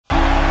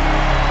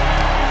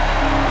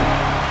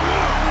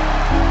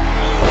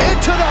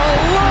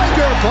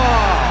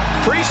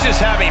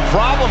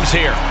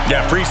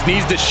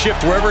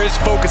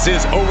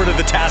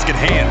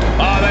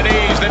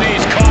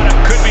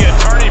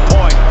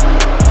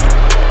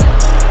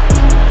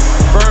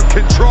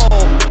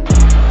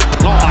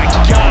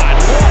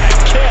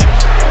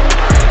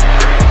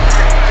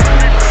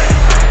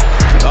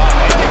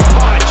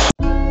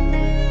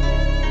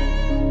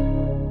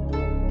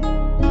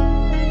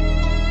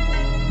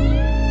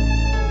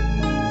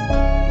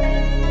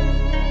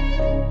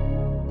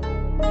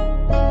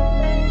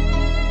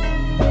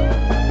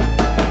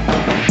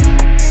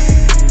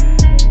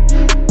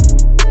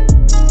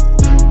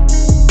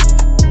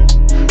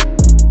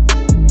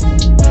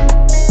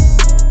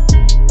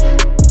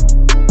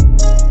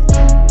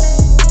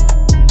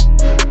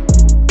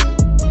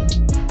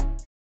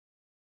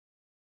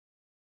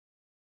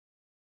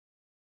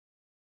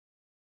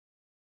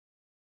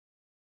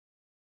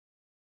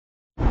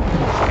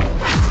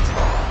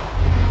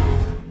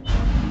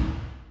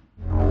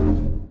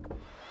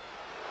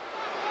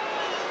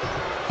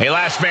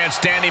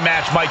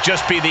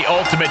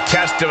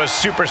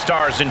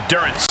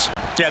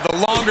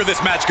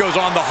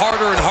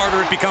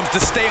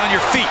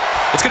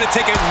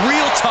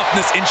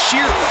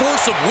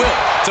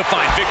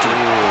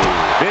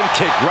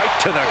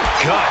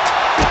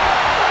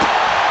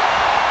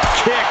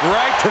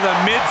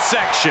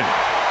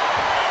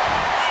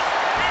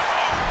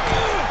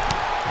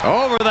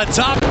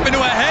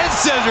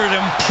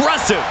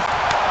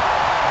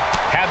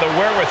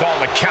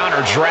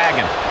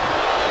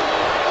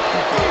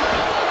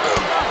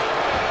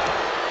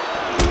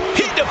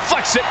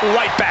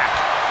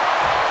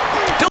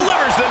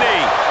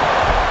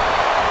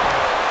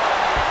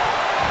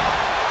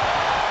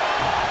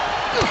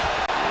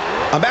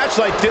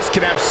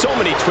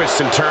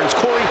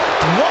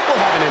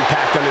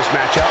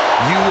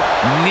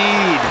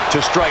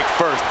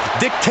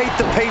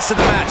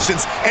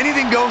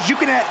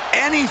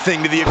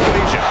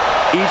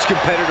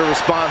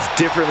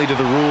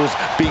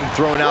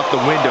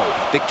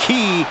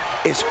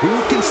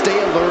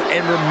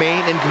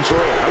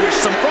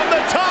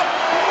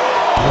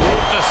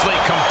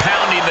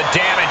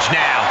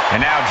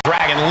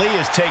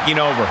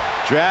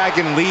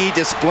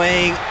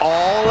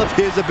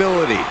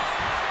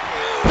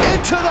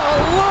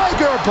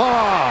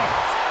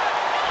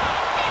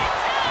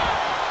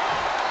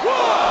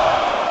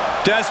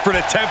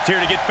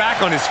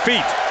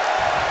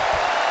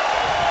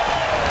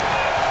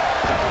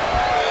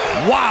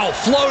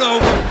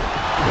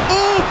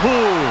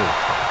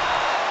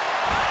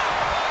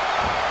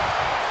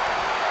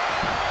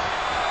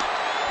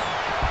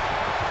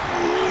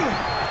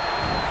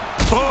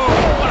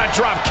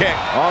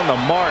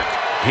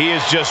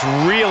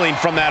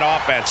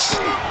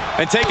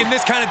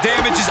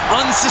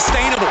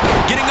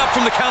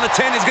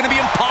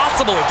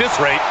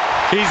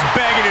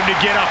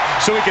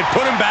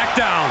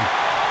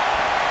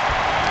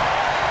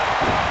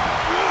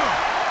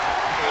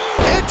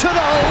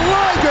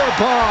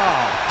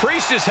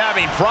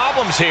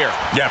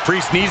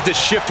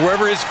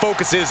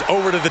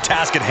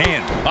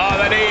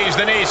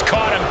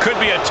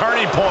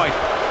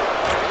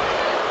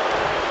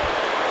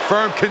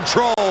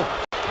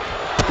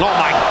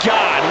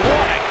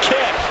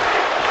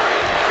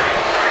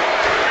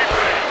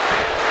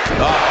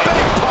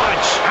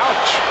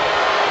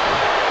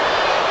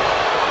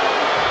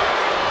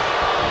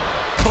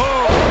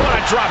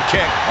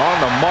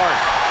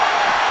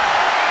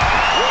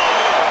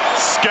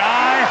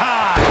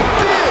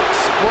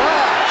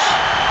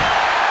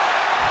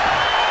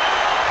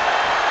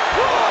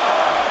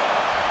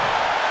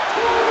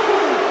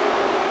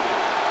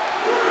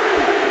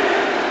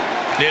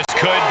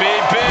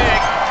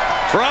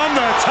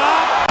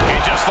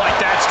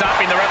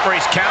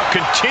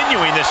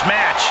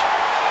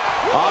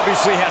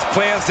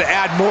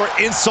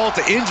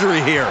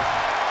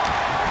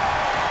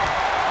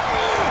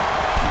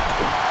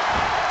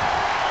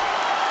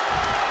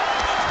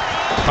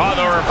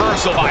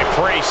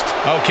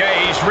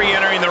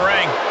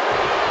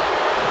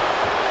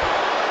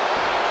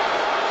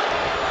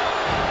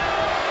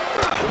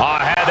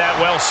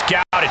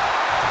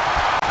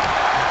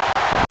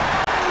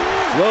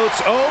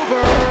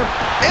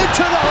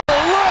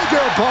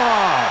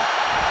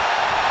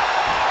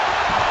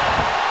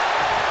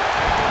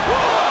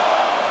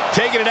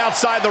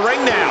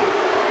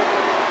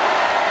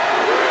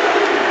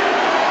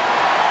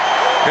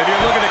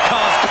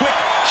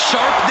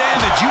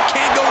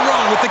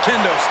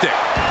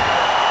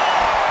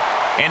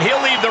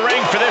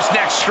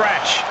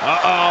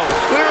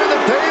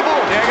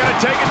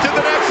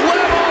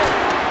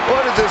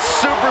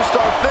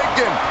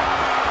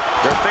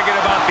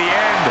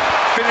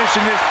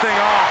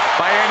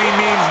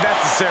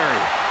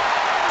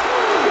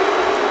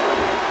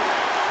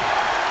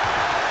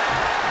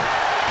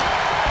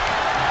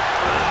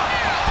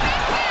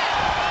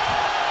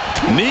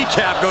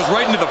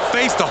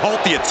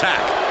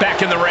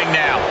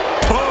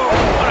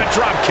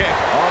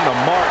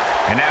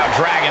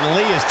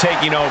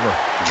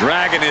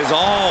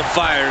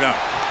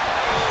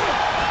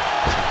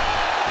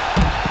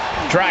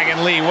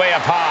Dragon Lee way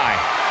up high.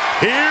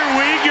 Here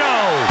we go.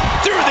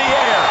 Through the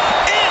air.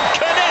 It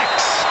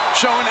connects.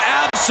 Showing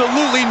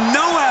absolutely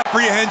no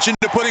apprehension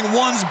to putting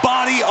one's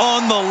body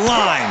on the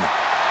line.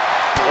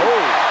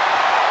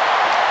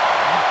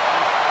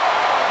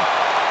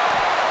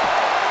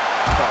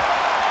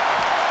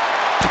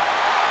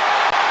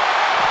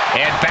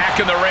 And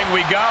back in the ring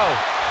we go.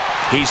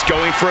 He's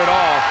going for it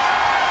all.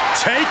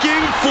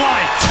 Taking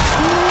flight.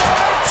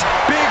 What?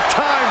 Big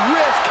time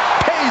risk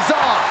pays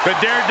off. The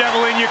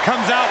daredevil in you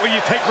comes out when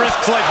you take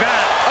risks like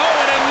that. Oh,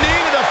 and a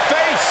knee to the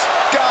face.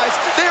 Guys,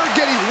 they are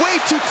getting way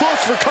too close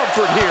for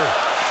comfort here.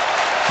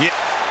 Yeah.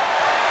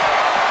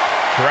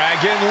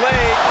 Dragon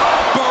Lee.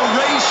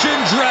 Operation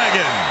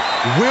Dragon.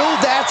 Will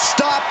that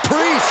stop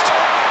Priest?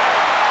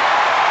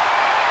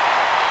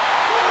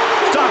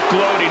 Stop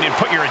gloating and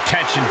put your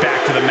attention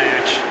back to the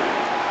match.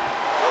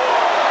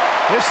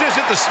 This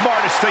isn't the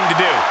smartest thing to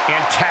do,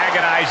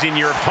 antagonizing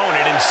your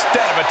opponent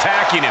instead of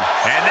attacking him.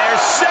 And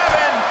there's 7.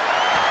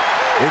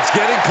 It's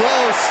getting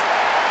close.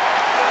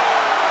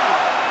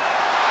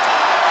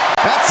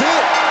 That's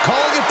it.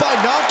 Calling it by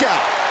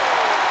knockout.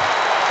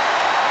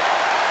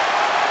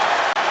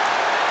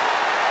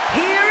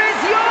 Here is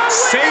your winner,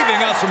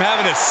 Saving us from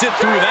having to sit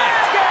through that.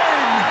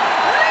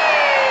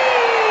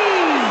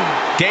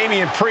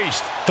 Damian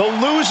Priest, the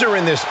loser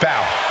in this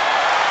bout.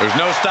 There's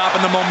no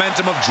stopping the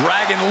momentum of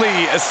Dragon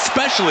Lee,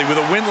 especially with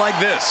a win like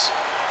this.